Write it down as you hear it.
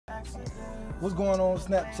What's going on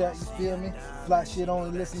Snapchat, you feel me? Fly shit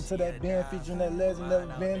only listen to that Ben featuring that legend, never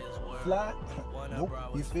been fly. Nope,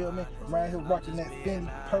 you feel me? Right here rocking that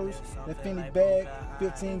Fendi purse, that Fendi bag,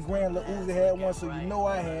 15 grand. Lil Uzi had one, so you know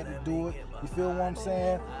I had to do it. You feel what I'm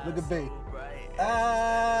saying? Look at babe.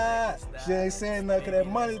 She ain't saying nothing, 'cause that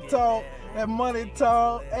money talk. That money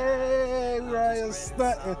talk. Hey, we right here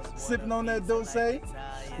stunting, sipping on that dose. You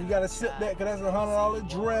gotta sip that, 'cause that's $100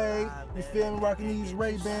 Dre. You feel me? Rocking these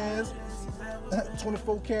Ray-Bans.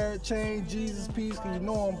 24 karat chain, Jesus peace, 'cause you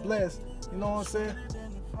know I'm blessed. You know what I'm saying?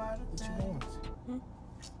 What you doing?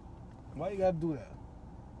 Why you gotta do that?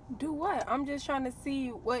 Do what? I'm just trying to see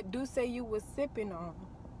what do say you was sipping on.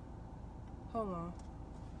 Hold on.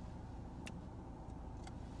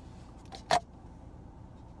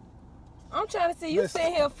 I'm trying to see you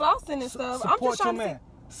sitting here flossing and stuff. I'm just trying to see.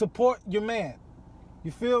 Support your man.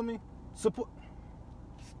 You feel me? Support.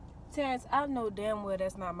 Terrence, I know damn well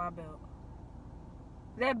that's not my belt.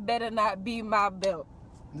 That better not be my belt.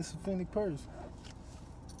 This is a Fendi purse.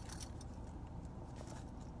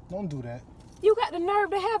 Don't do that. You got the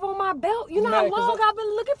nerve to have on my belt. You know how long I've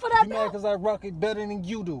been looking for that belt? You mad because I rock it better than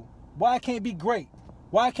you do. Why I can't be great?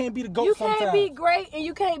 Why I can't be the GOAT sometimes? You can't be great and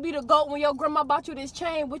you can't be the GOAT when your grandma bought you this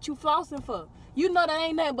chain. What you flossing for? You know that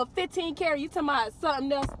ain't nothing but 15 karat. You talking about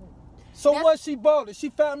something else. So what, she bought it? She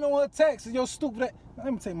found me on her taxes. Yo, stupid ass.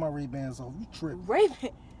 Let me take my Ray-Bans off. You tripping.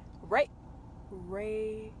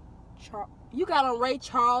 Ray Charles. You got on Ray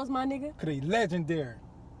Charles, my nigga? Cause they legendary.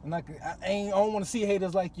 And I don't want to see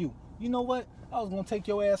haters like you. You know what? I was gonna take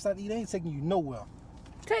your ass out to eat. I ain't taking you nowhere.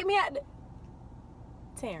 Take me out.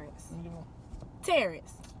 Terrence.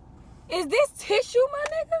 Terrence. Is this tissue, my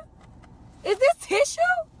nigga? Is this tissue?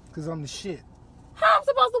 Cause I'm the shit. How I'm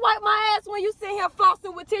supposed to wipe my ass when you sitting here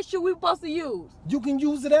flossing with tissue we supposed to use? You can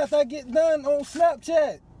use it after I get done on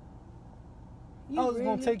Snapchat. I was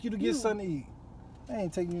gonna take you to get something to eat. I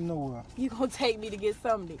ain't taking you nowhere. You gonna take me to get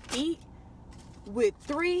something to eat with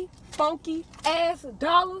 $3 funky ass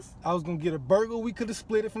dollars? I was gonna get a burger. We could have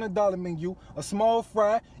split it from the dollar menu. A small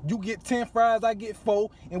fry. You get 10 fries. I get 4,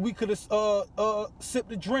 and we could have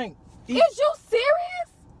sipped a drink. Eat. Is you serious?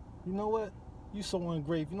 You know what? You so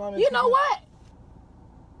ungrateful. You know what I mean? You know what?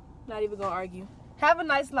 Not even gonna argue. Have a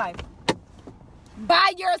nice life.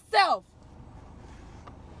 By yourself.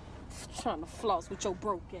 Trying to floss with your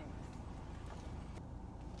broke ass.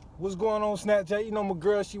 What's going on, Snapchat? You know my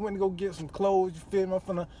girl, she went to go get some clothes, you feel me?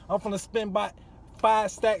 I'm finna spend about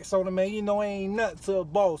 5 stacks on her, man. You know I ain't nothing to a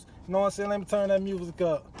boss. You know what I'm saying? Let me turn that music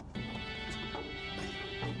up.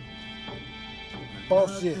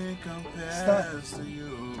 Boss shit.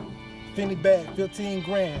 Fendi bag, 15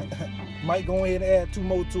 grand. Might go ahead and add 2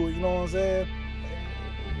 more to it, you know what I'm saying?